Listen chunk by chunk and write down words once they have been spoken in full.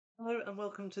Hello and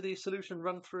welcome to the solution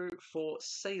run-through for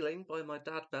Sailing by my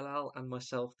dad Bellal and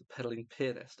myself, the Pedalling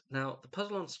Pianist. Now, the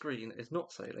puzzle on screen is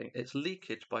not Sailing, it's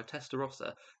Leakage by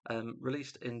Testarossa,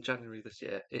 released in January this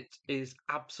year. It is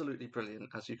absolutely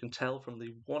brilliant, as you can tell from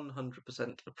the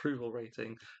 100% approval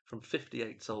rating from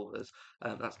 58 solvers.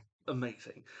 That's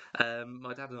amazing.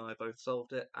 My dad and I both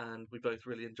solved it and we both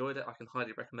really enjoyed it. I can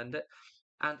highly recommend it.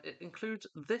 And it includes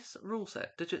this rule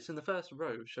set. Digits in the first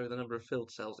row show the number of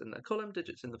filled cells in their column.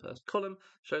 Digits in the first column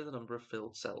show the number of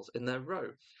filled cells in their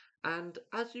row. And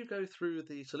as you go through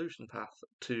the solution path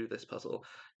to this puzzle,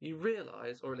 you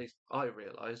realise, or at least I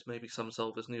realised, maybe some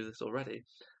solvers knew this already,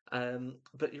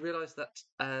 but you realise that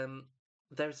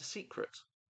there is a secret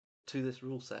to this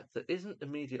rule set that isn't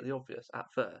immediately obvious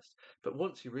at first, but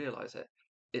once you realise it,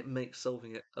 it makes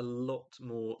solving it a lot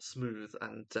more smooth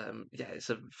and yeah, it's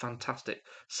a fantastic,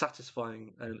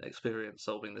 satisfying experience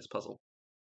solving this puzzle.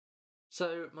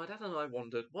 So my dad and I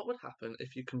wondered what would happen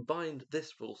if you combined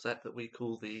this rule set that we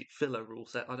call the filler rule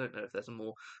set. I don't know if there's a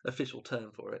more official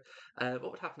term for it.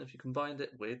 What would happen if you combined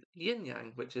it with yin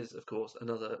yang, which is of course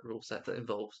another rule set that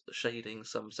involves shading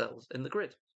some cells in the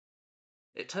grid.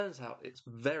 It turns out it's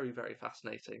very, very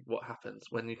fascinating what happens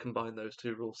when you combine those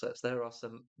two rule sets. There are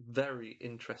some very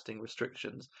interesting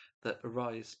restrictions that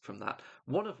arise from that.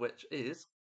 One of which is,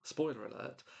 spoiler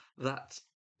alert, that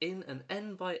in an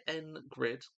n by n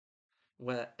grid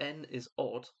where n is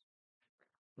odd,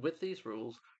 with these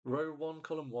rules, row 1,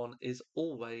 column 1 is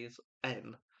always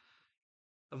n.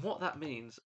 And what that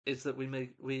means is that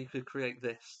we could create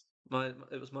this.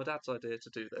 It was my dad's idea to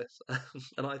do this,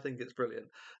 and I think it's brilliant.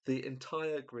 The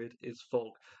entire grid is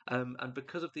fog, and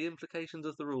because of the implications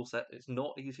of the rule set, it's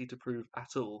not easy to prove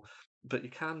at all. But you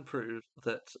can prove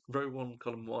that row 1,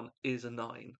 column 1 is a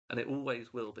 9, and it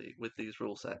always will be with these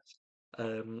rule sets,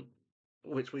 um,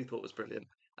 which we thought was brilliant.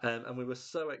 And we were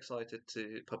so excited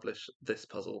to publish this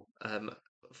puzzle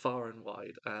far and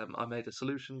wide. I made a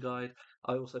solution guide.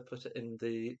 I also put it in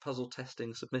the puzzle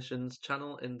testing submissions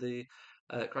channel in the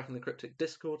Cracking the Cryptic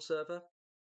Discord server,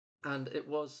 and it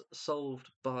was solved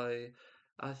by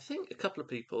I think a couple of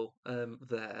people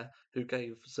there who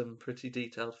gave some pretty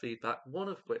detailed feedback. One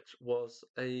of which was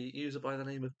a user by the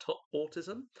name of Top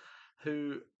Autism,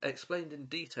 who explained in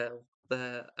detail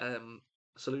their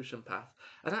solution path.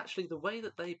 And actually, the way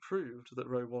that they proved that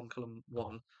row 1, column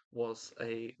 1 was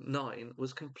a 9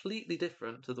 was completely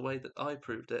different to the way that I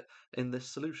proved it in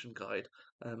this solution guide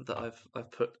that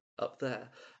I've put up there.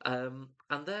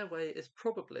 And their way is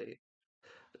probably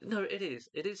no, it is.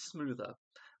 It is smoother.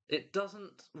 It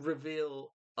doesn't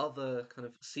reveal other kind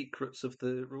of secrets of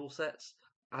the rule sets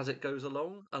as it goes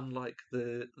along, unlike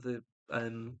the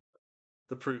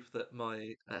proof that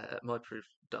my proof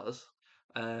does,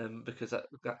 because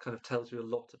that kind of tells you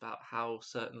a lot about how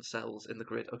certain cells in the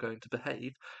grid are going to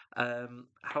behave.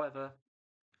 However,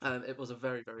 it was a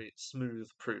very, very smooth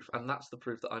proof, and that's the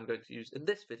proof that I'm going to use in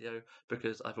this video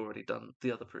because I've already done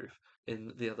the other proof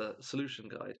in the other solution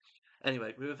guide.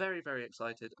 Anyway, we were very, very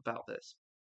excited about this.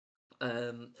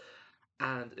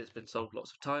 And it's been solved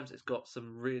lots of times. It's got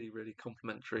some really, really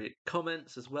complimentary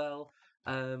comments as well.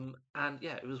 And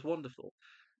yeah, it was wonderful.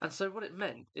 And so what it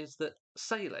meant is that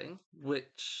Sailing,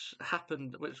 which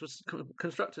was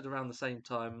constructed around the same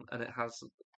time, and it has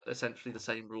essentially the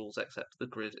same rules except the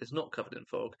grid is not covered in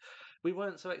fog. We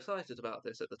weren't so excited about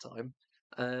this at the time.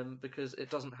 Because it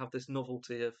doesn't have this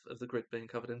novelty of the grid being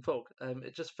covered in fog.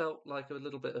 It just felt like a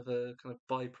little bit of a kind of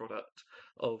byproduct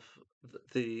of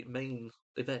the main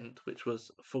event, which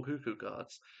was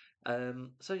Foghqwhgads.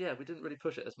 So yeah, we didn't really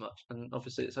push it as much, and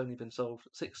obviously it's only been solved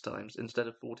 6 times instead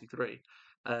of 43.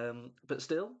 But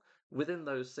still, within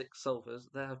those 6 solvers,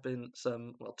 there have been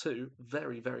two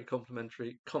very, very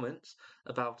complimentary comments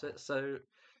about it. So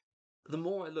the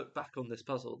more I look back on this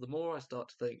puzzle, the more I start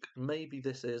to think maybe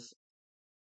this is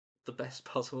the best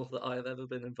puzzle that I have ever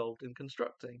been involved in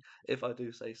constructing, if I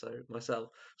do say so myself.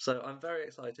 So I'm very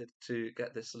excited to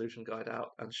get this solution guide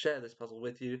out and share this puzzle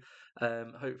with you.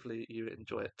 Hopefully you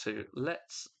enjoy it too.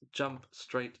 Let's jump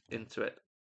straight into it.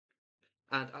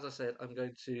 And as I said, I'm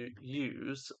going to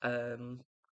use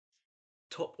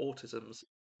Top Autism's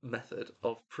method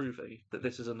of proving that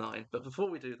this is a 9. But before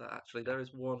we do that, actually, there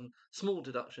is one small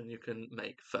deduction you can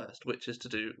make first, which is to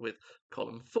do with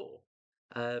column 4.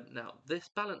 Now, this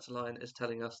balance line is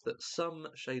telling us that some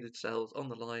shaded cells on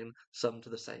the line sum to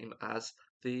the same as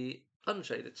the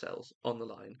unshaded cells on the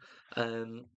line.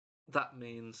 That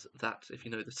means that if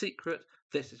you know the secret,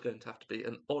 this is going to have to be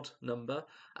an odd number.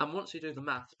 And once you do the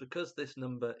maths, because this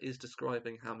number is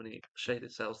describing how many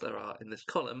shaded cells there are in this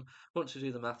column, once you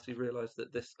do the maths, you realise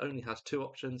that this only has 2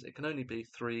 options. It can only be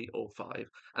 3 or 5,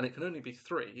 and it can only be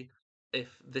 3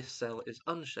 if this cell is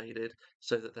unshaded,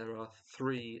 so that there are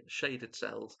 3 shaded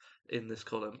cells in this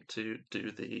column to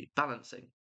do the balancing.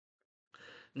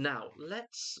 Now,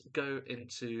 let's go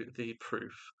into the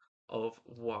proof of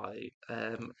why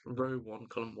row 1,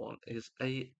 column 1 is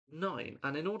a 9.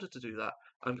 And in order to do that,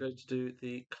 I'm going to do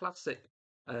the classic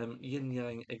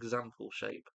yin-yang example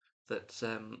shape that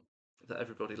that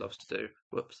everybody loves to do.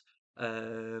 Whoops.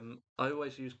 I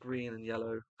always use green and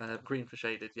yellow, green for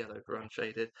shaded, yellow for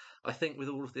unshaded. I think with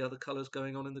all of the other colours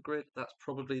going on in the grid, that's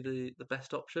probably the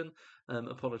best option.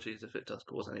 Apologies if it does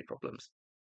cause any problems.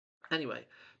 Anyway,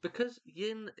 because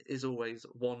yin is always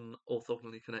one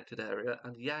orthogonally connected area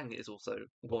and yang is also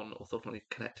one orthogonally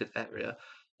connected area,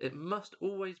 it must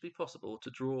always be possible to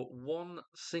draw one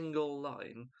single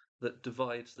line that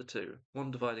divides the two,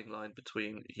 one dividing line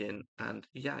between yin and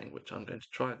yang, which I'm going to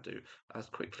try and do as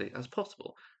quickly as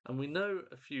possible. And we know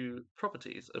a few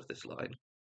properties of this line.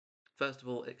 First of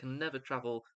all, it can never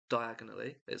travel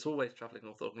diagonally. It's always traveling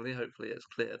orthogonally. Hopefully, it's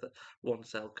clear that one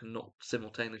cell cannot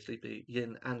simultaneously be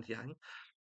yin and yang.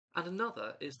 And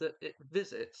another is that it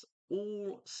visits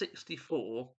all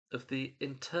 64 of the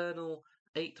internal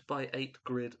 8 by 8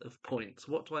 grid of points.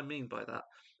 What do I mean by that?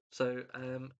 So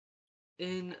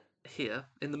in here,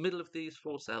 in the middle of these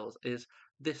 4 cells, is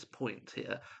this point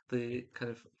here, the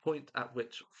kind of point at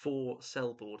which 4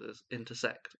 cell borders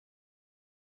intersect.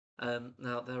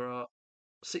 Now, there are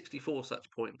 64 such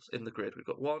points in the grid. We've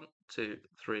got 1, 2,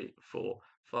 3, 4,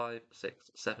 5, 6,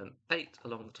 7, 8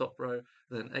 along the top row,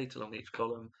 then 8 along each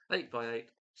column, 8 by 8,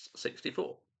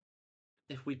 64.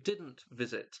 If we didn't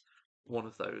visit one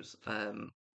of those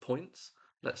points,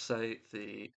 let's say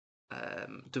the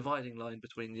dividing line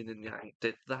between yin and yang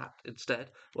did that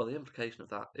instead, well, the implication of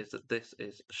that is that this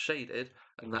is shaded,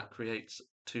 and that creates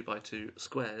 2 by 2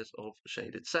 squares of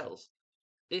shaded cells.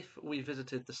 If we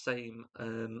visited the same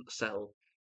cell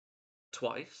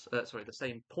twice, the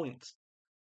same point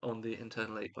on the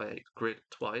internal 8 by 8 grid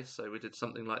twice, so we did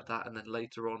something like that, and then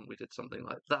later on we did something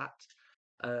like that,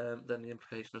 then the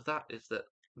implication of that is that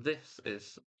this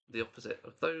is the opposite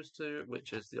of those two,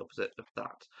 which is the opposite of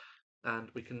that. And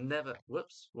we can never,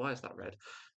 whoops, why is that red?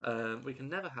 We can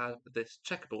never have this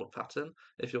checkerboard pattern.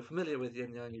 If you're familiar with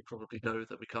yin yang, you probably know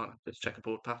that we can't have this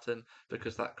checkerboard pattern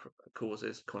because that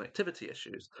causes connectivity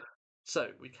issues. So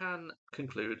we can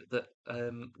conclude that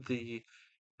the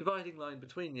dividing line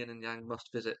between yin and yang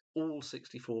must visit all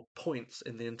 64 points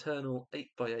in the internal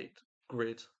 8 by 8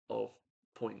 grid of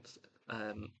points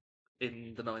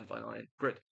in the 9 by 9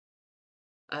 grid.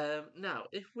 Now,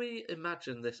 if we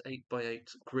imagine this 8 by 8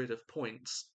 grid of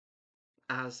points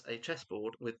as a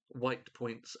chessboard with white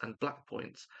points and black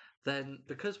points, then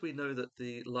because we know that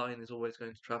the line is always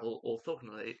going to travel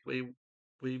orthogonally,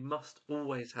 we must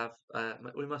always have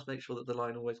we must make sure that the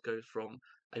line always goes from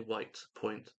a white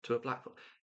point to a black point.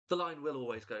 The line will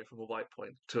always go from a white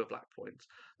point to a black point,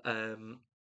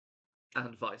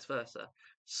 and vice versa.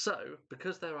 So,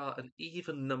 because there are an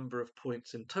even number of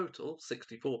points in total,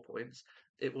 64 points,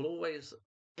 it will always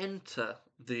enter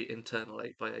the internal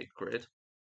 8 by 8 grid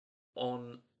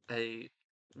on a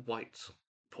white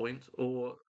point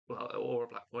or a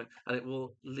black point, and it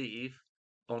will leave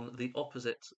on the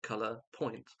opposite color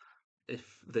point if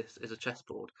this is a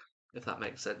chessboard, if that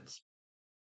makes sense.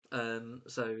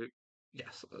 So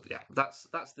yes, yeah, that's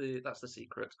the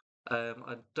secret.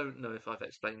 I don't know if I've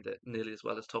explained it nearly as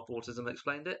well as Top Autism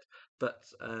explained it, but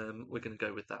we're going to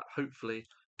go with that. Hopefully,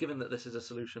 given that this is a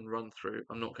solution run through,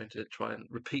 I'm not going to try and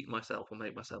repeat myself or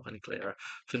make myself any clearer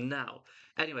for now.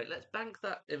 Anyway, let's bank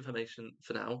that information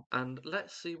for now, and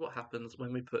let's see what happens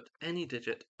when we put any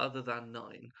digit other than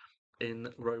 9 in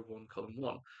row 1, column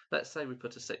 1. Let's say we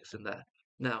put a 6 in there.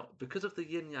 Now, because of the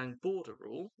yin-yang border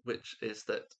rule, which is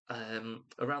that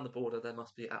around the border there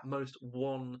must be at most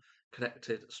one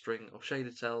connected string of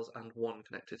shaded cells and one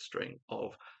connected string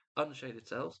of unshaded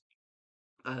cells,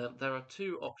 there are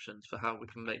 2 options for how we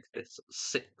can make this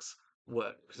 6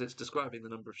 work, because it's describing the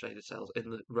number of shaded cells in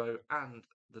the row and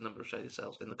the number of shaded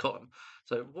cells in the column.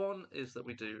 So one is that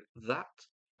we do that,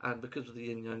 and because of the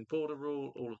yin-yang border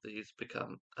rule, all of these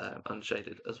become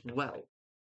unshaded as well.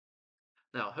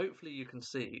 Now, hopefully you can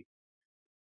see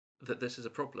that this is a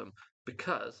problem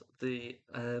because the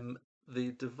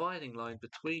dividing line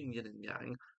between yin and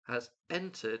yang has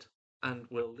entered and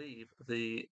will leave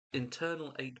the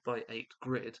internal 8 by 8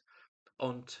 grid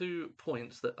on 2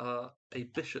 points that are a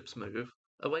bishop's move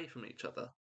away from each other.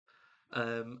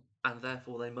 And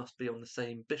therefore they must be on the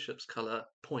same bishop's colour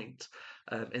point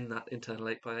in that internal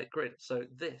 8 by 8 grid. So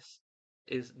this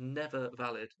is never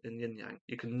valid in yin-yang.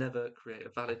 You can never create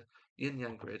a valid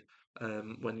yin-yang grid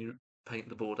when you paint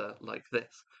the border like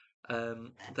this.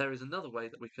 There is another way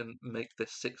that we can make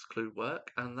this 6-clue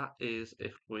work, and that is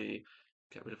if we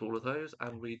get rid of all of those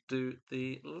and we do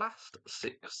the last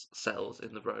 6 cells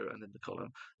in the row and in the column.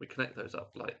 We connect those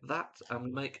up like that, and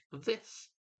we make this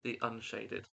the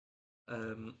unshaded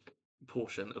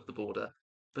portion of the border.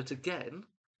 But again,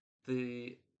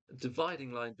 the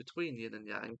dividing line between yin and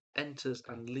yang enters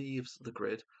and leaves the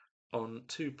grid on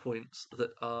 2 points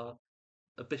that are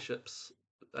a bishop's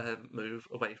move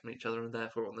away from each other and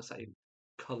therefore on the same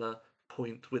colour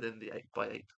point within the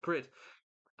 8x8 grid.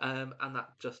 And that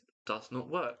just does not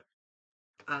work.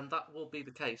 And that will be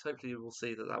the case. Hopefully, you will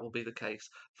see that that will be the case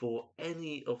for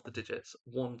any of the digits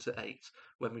 1 to 8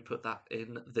 when we put that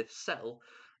in this cell,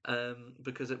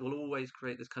 because it will always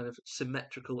create this kind of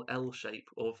symmetrical L shape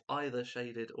of either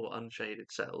shaded or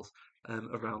unshaded cells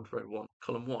around row 1,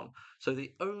 column 1. So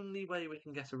the only way we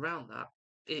can get around that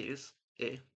is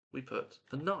if we put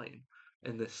the 9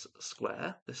 in this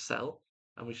square, this cell,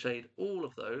 and we shade all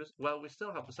of those. Well, we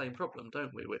still have the same problem,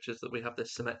 don't we? Which is that we have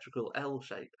this symmetrical L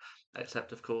shape,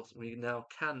 except of course we now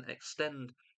can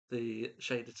extend the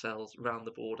shaded cells around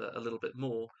the border a little bit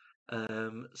more,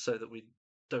 so that we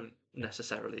don't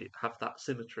necessarily have that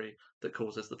symmetry that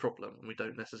causes the problem, and we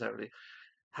don't necessarily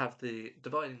have the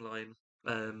dividing line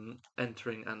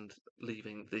entering and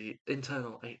leaving the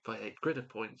internal 8x8 grid of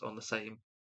points on the same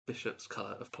bishop's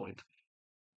colour of point.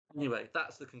 Anyway,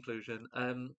 that's the conclusion.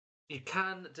 You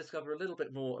can discover a little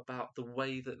bit more about the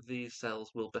way that these cells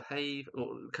will behave,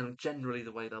 or kind of generally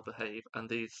the way they'll behave, and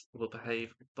these will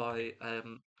behave by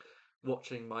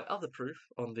watching my other proof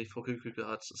on the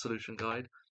Foghqwhgads solution guide.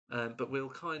 But we'll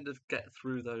kind of get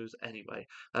through those anyway.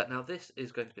 Now, this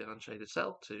is going to be an unshaded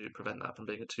cell to prevent that from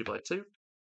being a 2x2.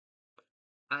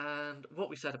 And what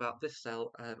we said about this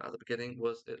cell at the beginning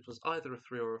was it was either a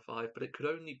 3 or a 5, but it could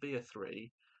only be a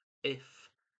 3 if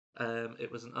it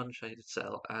was an unshaded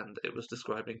cell and it was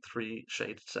describing 3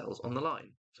 shaded cells on the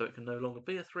line. So it can no longer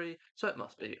be a 3, so it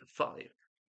must be a 5.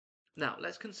 Now,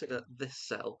 let's consider this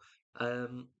cell.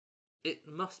 It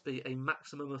must be a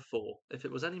maximum of 4. If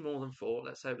it was any more than 4,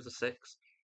 let's say it was a 6,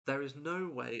 there is no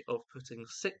way of putting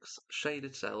 6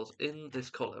 shaded cells in this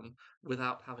column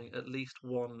without having at least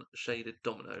one shaded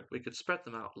domino. We could spread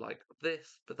them out like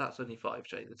this, but that's only 5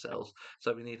 shaded cells.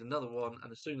 So we need another one,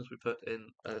 and as soon as we put in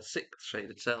a 6th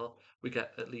shaded cell, we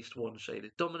get at least one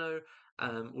shaded domino,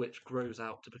 which grows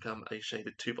out to become a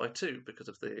shaded 2x2 because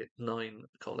of the 9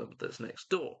 column that's next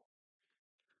door.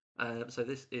 So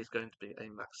this is going to be a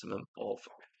maximum of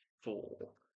 4.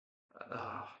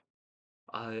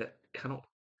 I cannot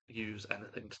use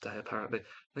anything today, apparently. I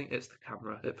think it's the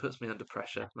camera. It puts me under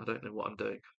pressure, and I don't know what I'm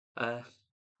doing.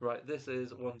 Right, this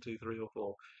is 1, 2, 3, or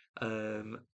 4.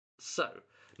 So,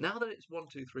 now that it's 1,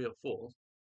 2, 3, or 4,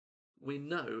 we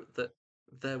know that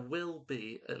there will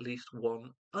be at least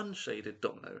one unshaded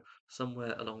domino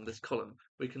somewhere along this column.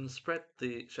 We can spread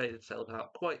the shaded cells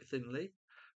out quite thinly,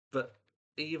 but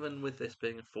even with this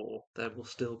being a 4, there will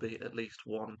still be at least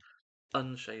one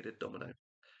unshaded domino.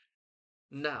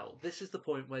 Now, this is the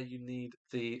point where you need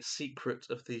the secret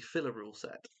of the filler rule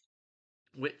set,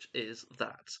 which is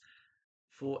that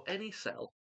for any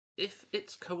cell, if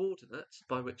its coordinates,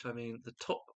 by which I mean the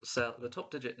top cell, the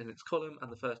top digit in its column and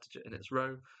the first digit in its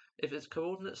row, if its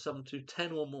coordinates sum to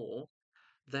 10 or more,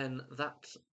 then that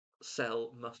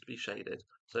cell must be shaded.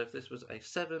 So if this was a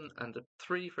 7 and a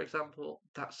 3, for example,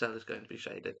 that cell is going to be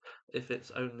shaded. If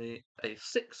it's only a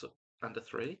 6 and a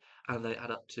 3, and they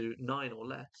add up to 9 or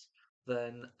less,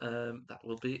 then that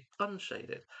will be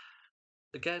unshaded.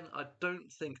 Again, I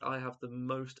don't think I have the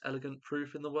most elegant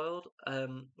proof in the world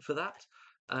for that.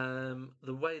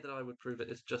 The way that I would prove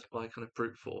it is just by kind of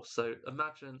brute force. So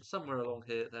imagine somewhere along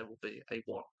here there will be a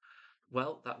 1.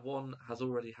 Well, that 1 has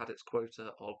already had its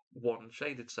quota of 1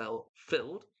 shaded cell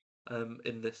filled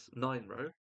in this 9 row,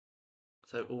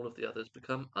 so all of the others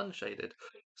become unshaded.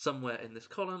 Somewhere in this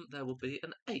column there will be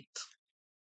an 8.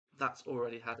 That's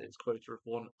already had its quota of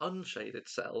 1 unshaded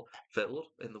cell filled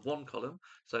in the 1 column,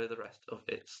 so the rest of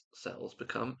its cells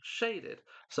become shaded.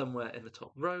 Somewhere in the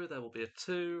top row there will be a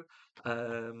 2,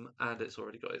 and it's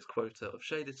already got its quota of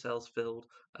shaded cells filled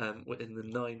in the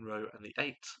 9 row and the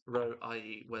 8 row,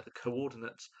 i.e. where the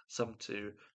coordinates sum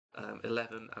to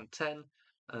 11 and 10.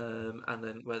 And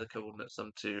then where the coordinates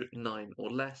sum to 9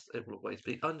 or less, it will always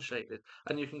be unshaded.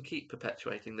 And you can keep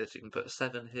perpetuating this. You can put a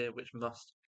 7 here, which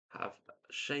must have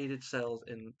shaded cells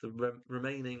in the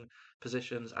remaining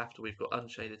positions after we've got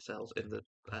unshaded cells in the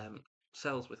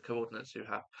cells with coordinates who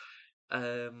have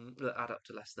that add up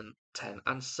to less than 10,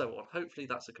 and so on. Hopefully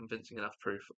that's a convincing enough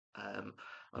proof. I'm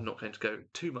not going to go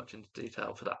too much into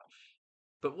detail for that.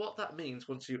 But what that means,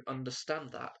 once you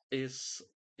understand that, is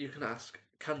you can ask,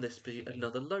 can this be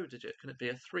another low digit? Can it be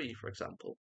a 3, for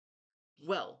example?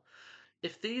 Well,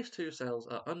 if these two cells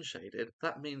are unshaded,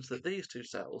 that means that these two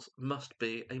cells must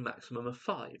be a maximum of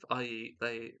 5, i.e.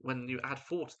 when you add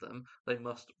 4 to them, they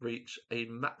must reach a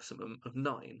maximum of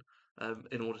 9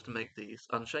 in order to make these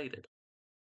unshaded.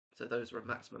 So those are a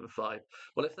maximum of 5.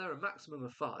 Well, if they're a maximum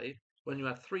of 5, when you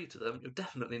add 3 to them, you're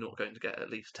definitely not going to get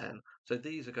at least 10. So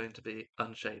these are going to be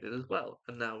unshaded as well.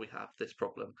 And now we have this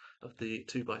problem of the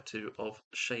 2 by 2 of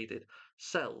shaded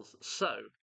cells. So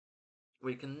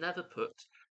we can never put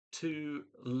two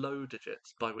low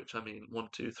digits, by which I mean 1,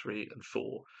 2, 3, and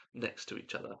 4, next to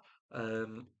each other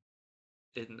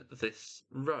in this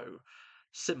row.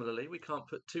 Similarly, we can't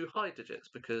put two high digits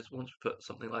because once we put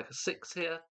something like a 6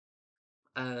 here,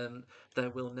 there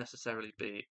will necessarily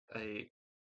be a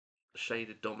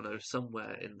shaded domino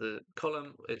somewhere in the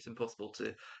column. It's impossible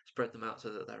to spread them out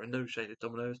so that there are no shaded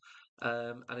dominoes.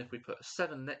 And if we put a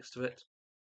 7 next to it,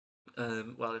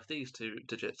 well, if these two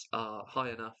digits are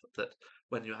high enough that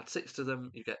when you add 6 to them,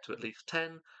 you get to at least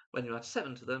 10. When you add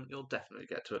 7 to them, you'll definitely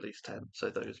get to at least 10. So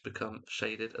those become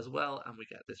shaded as well, and we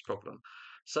get this problem.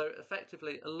 So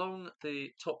effectively, along the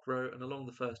top row and along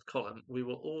the first column, we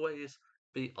will always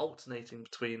be alternating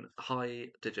between high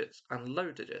digits and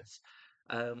low digits.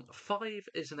 5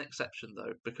 is an exception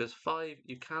though, because 5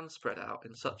 you can spread out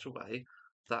in such a way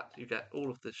that you get all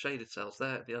of the shaded cells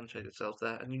there, the unshaded cells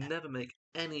there, and you never make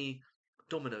any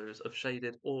dominoes of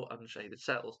shaded or unshaded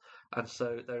cells. And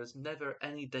so there is never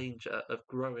any danger of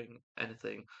growing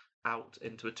anything out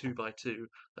into a 2 by 2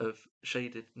 of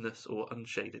shadedness or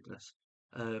unshadedness.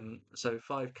 So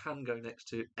 5 can go next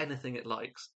to anything it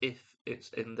likes if it's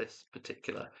in this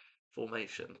particular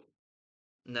formation.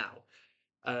 Now,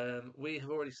 we have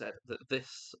already said that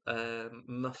this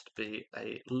must be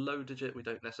a low digit. We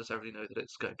don't necessarily know that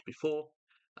it's going to be 4.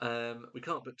 We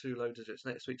can't put two low digits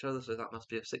next to each other, so that must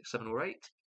be a 6, 7, or 8.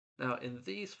 Now, in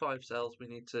these 5 cells, we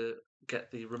need to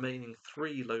get the remaining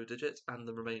 3 low digits and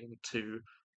the remaining 2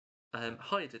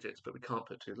 high digits, but we can't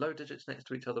put two low digits next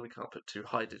to each other. We can't put two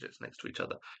high digits next to each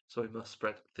other. So we must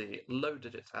spread the low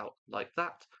digits out like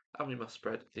that, and we must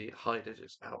spread the high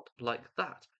digits out like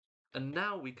that. And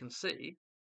now we can see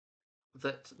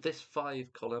that this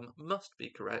 5 column must be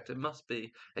correct. It must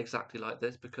be exactly like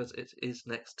this because it is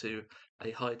next to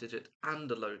a high digit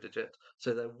and a low digit.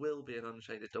 So there will be an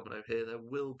unshaded domino here. There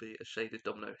will be a shaded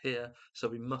domino here. So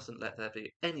we mustn't let there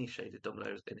be any shaded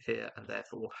dominoes in here. And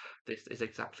therefore, this is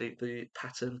exactly the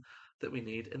pattern that we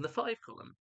need in the 5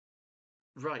 column.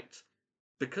 Right.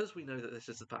 Because we know that this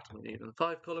is the pattern we need in the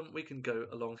 5 column, we can go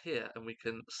along here and we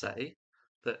can say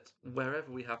that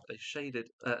wherever we have an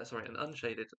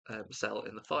unshaded cell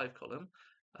in the 5 column,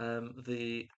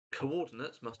 the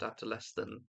coordinates must add to less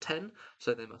than 10,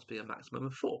 so there must be a maximum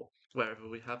of 4. Wherever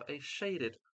we have a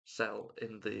shaded cell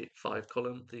in the 5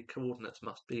 column, the coordinates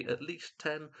must be at least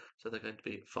 10, so they're going to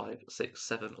be 5, 6,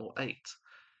 7, or 8.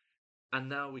 And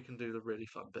now we can do the really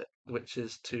fun bit, which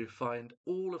is to find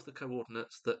all of the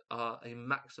coordinates that are a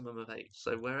maximum of 8.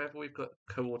 So wherever we've got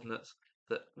coordinates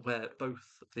where both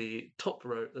the top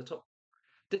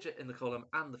digit in the column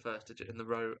and the first digit in the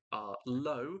row are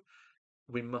low,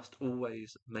 we must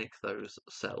always make those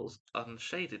cells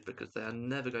unshaded because they are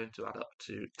never going to add up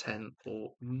to 10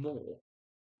 or more.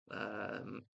 I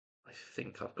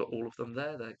think I've got all of them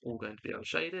there. They're all going to be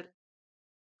unshaded.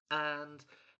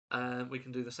 And we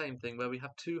can do the same thing where we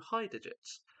have two high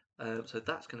digits. So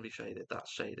that's going to be shaded,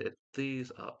 that's shaded.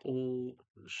 These are all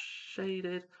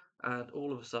shaded, and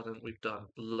all of a sudden we've done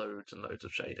loads and loads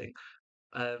of shading.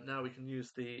 Now we can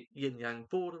use the yin-yang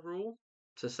border rule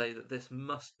to say that this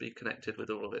must be connected with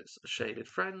all of its shaded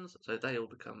friends, so they all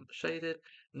become shaded.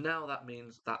 Now that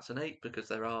means that's an 8 because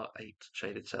there are 8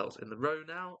 shaded cells in the row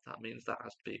now. That means that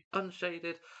has to be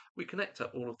unshaded. We connect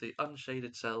up all of the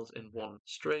unshaded cells in one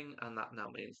string, and that now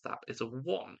means that is a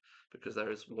 1 because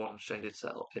there is one shaded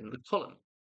cell in the column.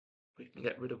 We can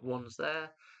get rid of 1s there,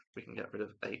 we can get rid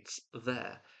of 8s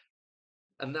there.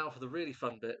 And now for the really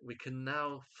fun bit, we can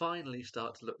now finally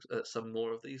start to look at some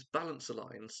more of these balancer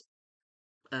lines.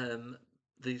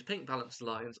 These pink balancer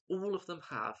lines, all of them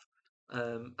have,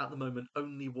 at the moment,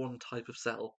 only one type of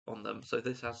cell on them. So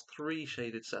this has 3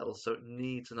 shaded cells, so it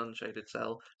needs an unshaded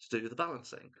cell to do the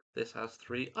balancing. This has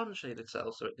 3 unshaded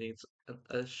cells, so it needs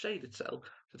a shaded cell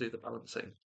to do the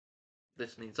balancing.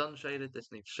 This needs unshaded,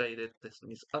 this needs shaded, this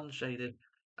needs unshaded,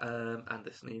 and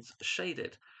this needs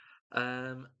shaded.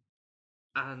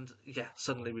 And yeah,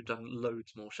 suddenly we've done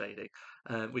loads more shading.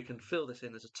 We can fill this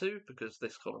in as a 2 because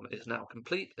this column is now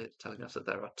complete. It's telling us that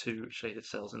there are 2 shaded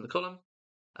cells in the column.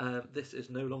 This is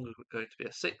no longer going to be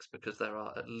a 6 because there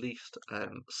are at least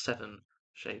 7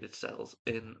 shaded cells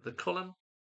in the column.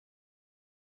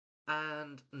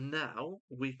 And now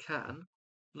we can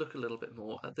look a little bit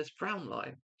more at this brown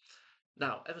line.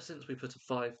 Now, ever since we put a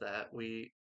 5 there,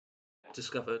 we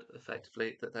discovered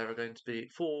effectively that there are going to be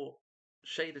 4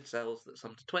 shaded cells that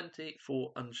sum to 20,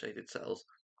 4 unshaded cells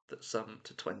that sum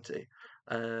to 20.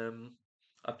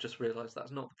 I've just realised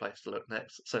that's not the place to look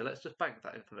next, so let's just bank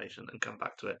that information and come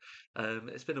back to it.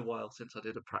 It's been a while since I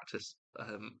did a practice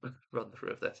run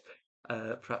through of this.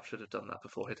 Perhaps should have done that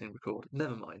before hitting record.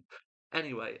 Never mind.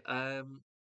 Anyway,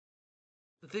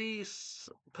 these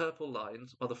purple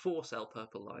lines, or the 4-cell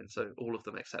purple lines, so all of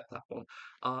them except that one,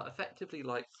 are effectively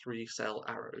like 3-cell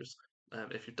arrows.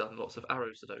 If you've done lots of arrow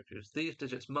Sudokus, these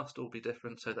digits must all be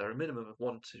different, so they're a minimum of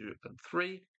 1, 2, and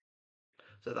 3.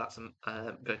 So that's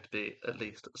going to be at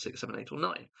least 6, 7, 8, or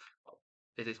 9.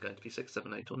 It is going to be 6,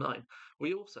 7, 8, or 9.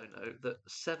 We also know that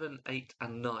 7, 8,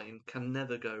 and 9 can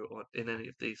never go on in any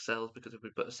of these cells, because if we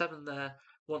put a 7 there,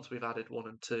 once we've added 1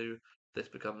 and 2, this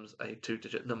becomes a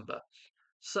 2-digit number.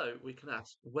 So we can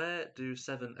ask, where do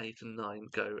 7, 8, and 9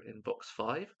 go in box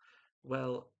 5?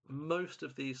 Well, most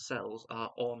of these cells are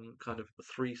on kind of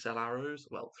 3-cell arrows,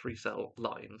 well, 3-cell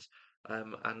lines,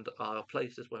 and are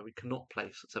places where we cannot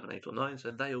place 7, 8, or 9,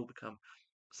 so they all become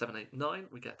 7, 8, 9.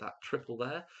 We get that triple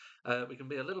there. We can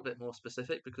be a little bit more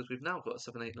specific because we've now got a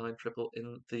 7, 8, 9 triple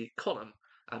in the column,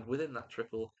 and within that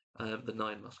triple, the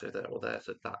 9 must go there or there,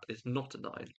 so that is not a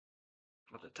 9.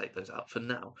 I'm going to take those out for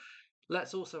now.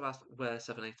 Let's also ask where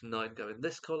 7, 8, and 9 go in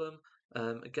this column.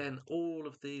 Again, all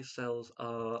of these cells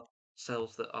are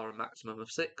cells that are a maximum of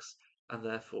 6, and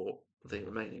therefore the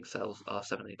remaining cells are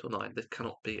 7, 8, or 9. This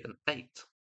cannot be an 8.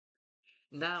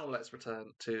 Now let's return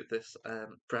to this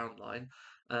brown line.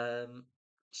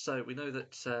 So we know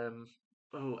that...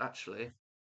 oh, actually...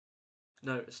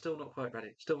 No, it's still not quite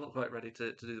ready. Still not quite ready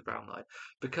to do the brown line,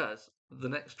 because the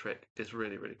next trick is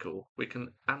really, really cool. We can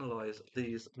analyse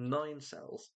these 9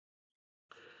 cells.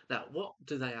 Now, what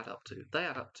do they add up to? They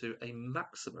add up to a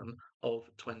maximum of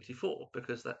 24,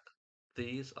 because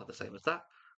these are the same as that,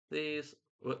 these,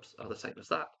 are the same as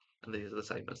that, and these are the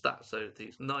same as that. So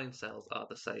these 9 cells are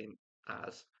the same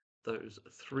as those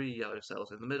 3 yellow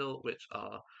cells in the middle, which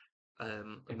are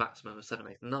a maximum of 7,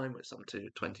 8, and 9, which sum to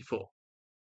 24.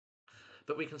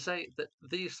 But we can say that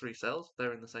these 3 cells,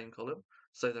 they're in the same column,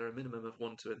 so they're a minimum of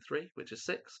 1, 2, and 3, which is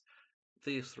 6.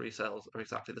 These 3 cells are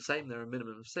exactly the same, they're a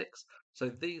minimum of 6,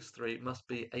 so these 3 must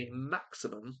be a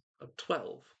maximum of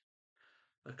 12.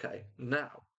 Okay,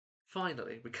 now,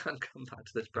 finally, we can come back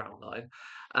to this brown line,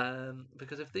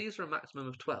 because if these are a maximum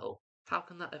of 12, how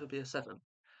can that ever be a 7?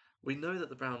 We know that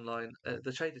the brown line,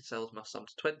 the shaded cells must sum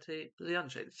to 20, the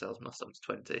unshaded cells must sum to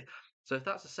 20. So if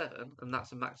that's a 7, and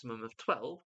that's a maximum of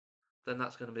 12, then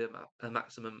that's going to be a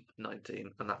maximum of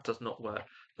 19, and that does not work.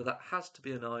 So that has to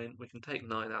be a 9. We can take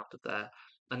 9 out of there,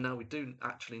 and now we do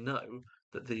actually know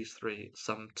that these 3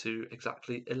 sum to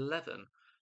exactly 11,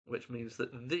 which means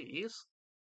that these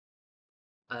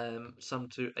sum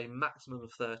to a maximum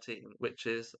of 13, which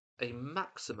is a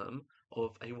maximum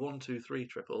of a 1, 2, 3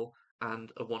 triple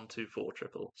and a 1, 2, 4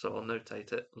 triple. So I'll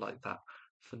notate it like that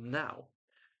for now.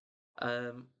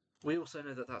 We also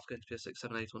know that that's going to be a 6,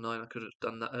 7, 8, or 9. I could have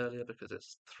done that earlier because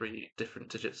it's 3 different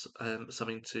digits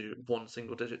summing to 1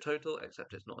 single digit total,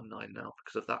 except it's not a 9 now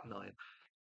because of that 9.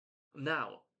 Now,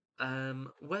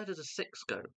 where does a 6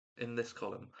 go in this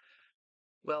column?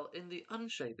 Well, in the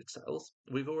unshaded cells,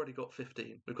 we've already got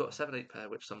 15. We've got a 7, 8 pair,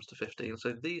 which sums to 15,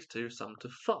 so these two sum to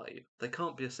 5. They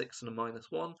can't be a 6 and a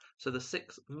 -1, so the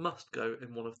 6 must go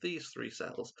in one of these 3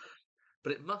 cells.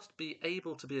 But it must be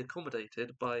able to be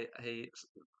accommodated by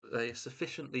a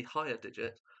sufficiently higher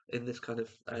digit in this kind of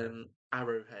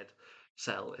arrowhead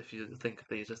cell, if you think of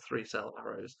these as 3-cell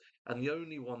arrows. And the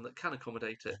only one that can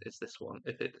accommodate it is this one.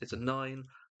 If it is a 9,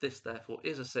 this therefore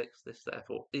is a 6, this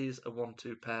therefore is a 1,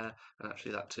 2 pair, and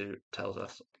actually that 2 tells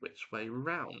us which way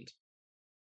round.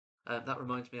 That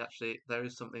reminds me, actually, there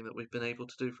is something that we've been able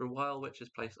to do for a while, which is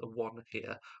place a 1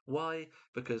 here. Why?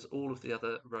 Because all of the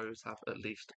other rows have at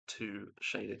least 2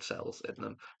 shaded cells in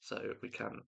them, so we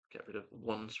can get rid of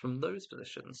 1s from those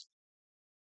positions.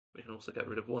 We can also get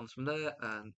rid of 1s from there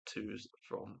and 2s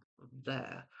from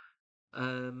there.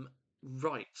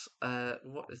 Right,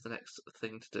 what is the next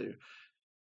thing to do?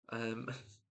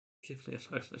 Give me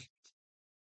a moment.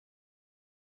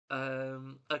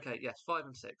 Okay, yes, 5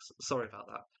 and 6. Sorry about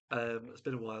that. It's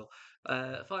been a while.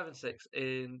 5 and 6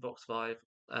 in box 5,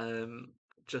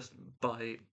 just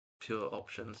by pure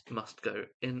options, must go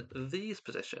in these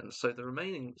positions. So the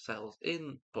remaining cells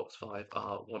in box 5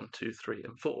 are 1, 2, 3,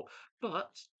 and 4.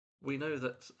 But we know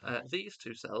that these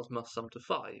 2 cells must sum to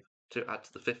 5. to add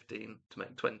to the 15 to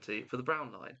make 20 for the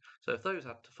brown line. So if those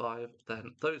add to 5,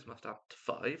 then those must add to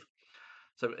 5.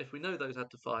 So if we know those add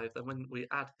to 5, then when we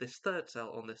add this third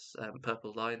cell on this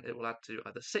purple line, it will add to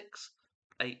either 6,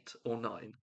 8, or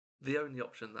 9. The only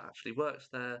option that actually works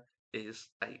there is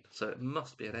 8. So it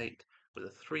must be an 8 with a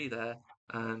 3 there,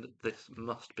 and this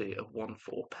must be a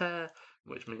 1-4 pair,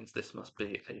 which means this must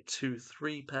be a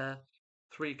 2-3 pair.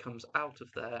 3 comes out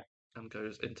of there and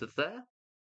goes into there.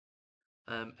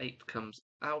 8 comes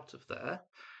out of there.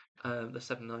 The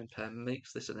 7-9 pair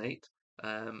makes this an 8,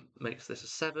 makes this a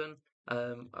 7.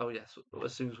 Oh yes,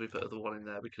 as soon as we put the 1 in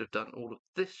there, we could have done all of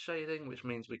this shading, which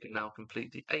means we can now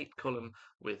complete the 8 column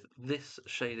with this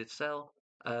shaded cell.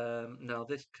 Now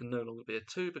this can no longer be a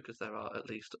 2 because there are at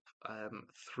least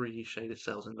 3 shaded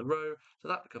cells in the row, so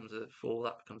that becomes a 4,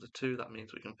 that becomes a 2. That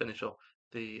means we can finish off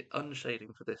the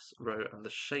unshading for this row and the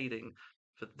shading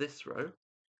for this row.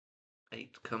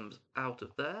 8 comes out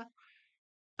of there.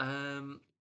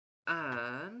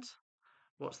 And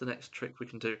what's the next trick we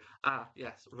can do? Ah,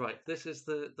 yes, right. This is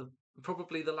the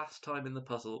probably the last time in the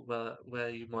puzzle where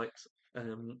you might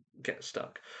get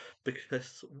stuck,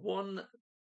 because one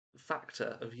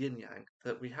factor of yin yang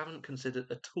that we haven't considered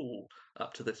at all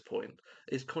up to this point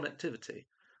is connectivity.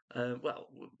 Well,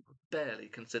 barely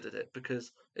considered it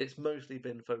because it's mostly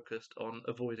been focused on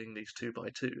avoiding these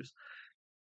 2x2s.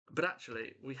 But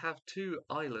actually, we have 2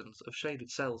 islands of shaded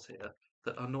cells here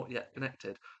that are not yet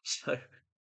connected. So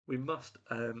we must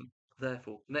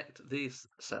therefore connect these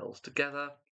cells together,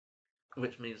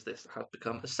 which means this has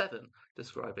become a 7,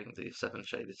 describing the 7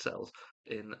 shaded cells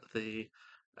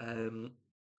um,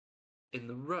 in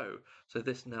the row. So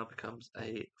this now becomes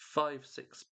a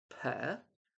 5-6 pair.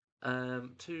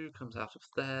 2 comes out of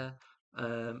there.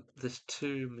 This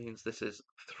 2 means this is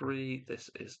 3, this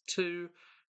is 2.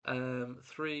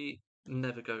 3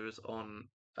 never goes on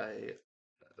a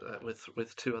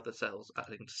with 2 other cells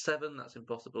adding to 7. That's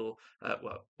impossible.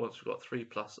 Well, once we've got 3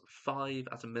 plus 5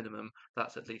 as a minimum,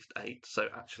 that's at least 8. So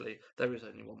actually, there is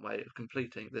only one way of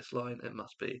completing this line. It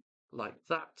must be like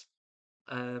that.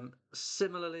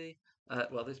 Similarly,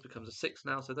 well, this becomes a 6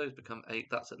 now, so those become 8.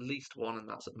 That's at least 1, and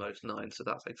that's at most 9. So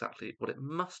that's exactly what it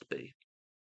must be.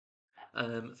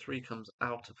 3 comes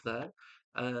out of there.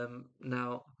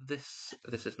 Now this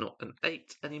is not an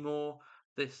 8 anymore.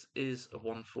 This is a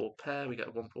 1-4 pair. We get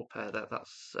a 1-4 pair there.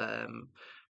 That's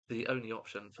the only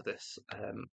option for this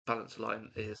balance line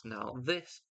is now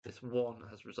this. This 1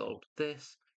 has resolved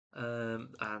this.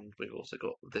 And we've also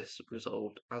got this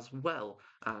resolved as well,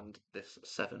 and this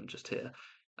 7 just here.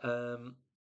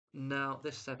 Now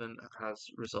this 7 has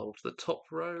resolved the top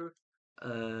row,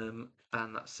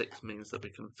 and that 6 means that we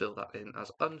can fill that in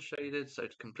as unshaded. So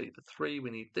to complete the 3, we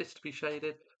need this to be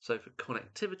shaded. So for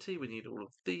connectivity, we need all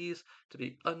of these to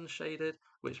be unshaded,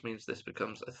 which means this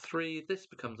becomes a 3, this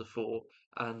becomes a 4,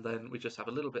 and then we just have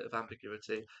a little bit of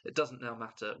ambiguity. It doesn't now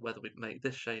matter whether we make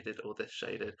this shaded or this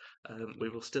shaded. We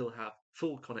will still have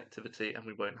full connectivity and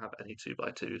we won't have any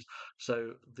 2x2s.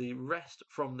 So the rest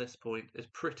from this point is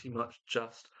pretty much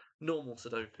just normal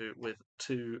Sudoku with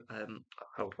 2,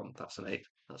 hold on, that's an 8,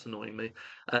 that's annoying me,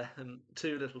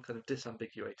 2 little kind of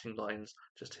disambiguating lines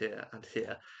just here and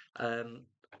here.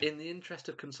 In the interest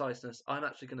of conciseness, I'm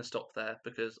actually going to stop there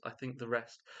because I think the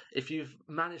rest, if you've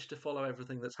managed to follow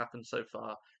everything that's happened so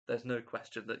far, there's no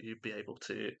question that you'd be able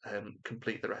to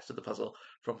complete the rest of the puzzle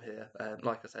from here.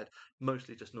 Like I said,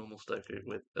 mostly just normal Sudoku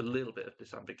with a little bit of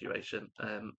disambiguation.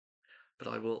 But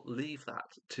I will leave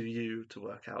that to you to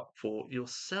work out for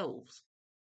yourselves.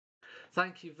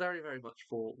 Thank you very, very much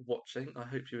for watching. I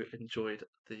hope you enjoyed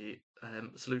the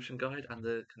solution guide and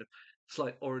the kind of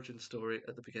slight origin story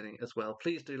at the beginning as well.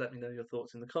 Please do let me know your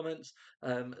thoughts in the comments,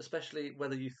 especially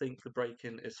whether you think the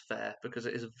break-in is fair, because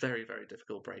it is a very, very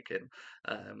difficult break-in.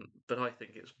 But I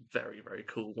think it's very, very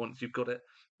cool once you've got it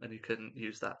and you can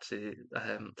use that to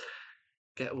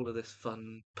get all of this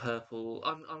fun purple.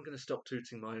 I'm going to stop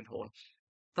tooting my own horn.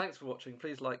 Thanks for watching.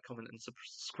 Please like, comment, and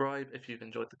subscribe if you've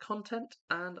enjoyed the content,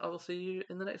 and I will see you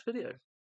in the next video.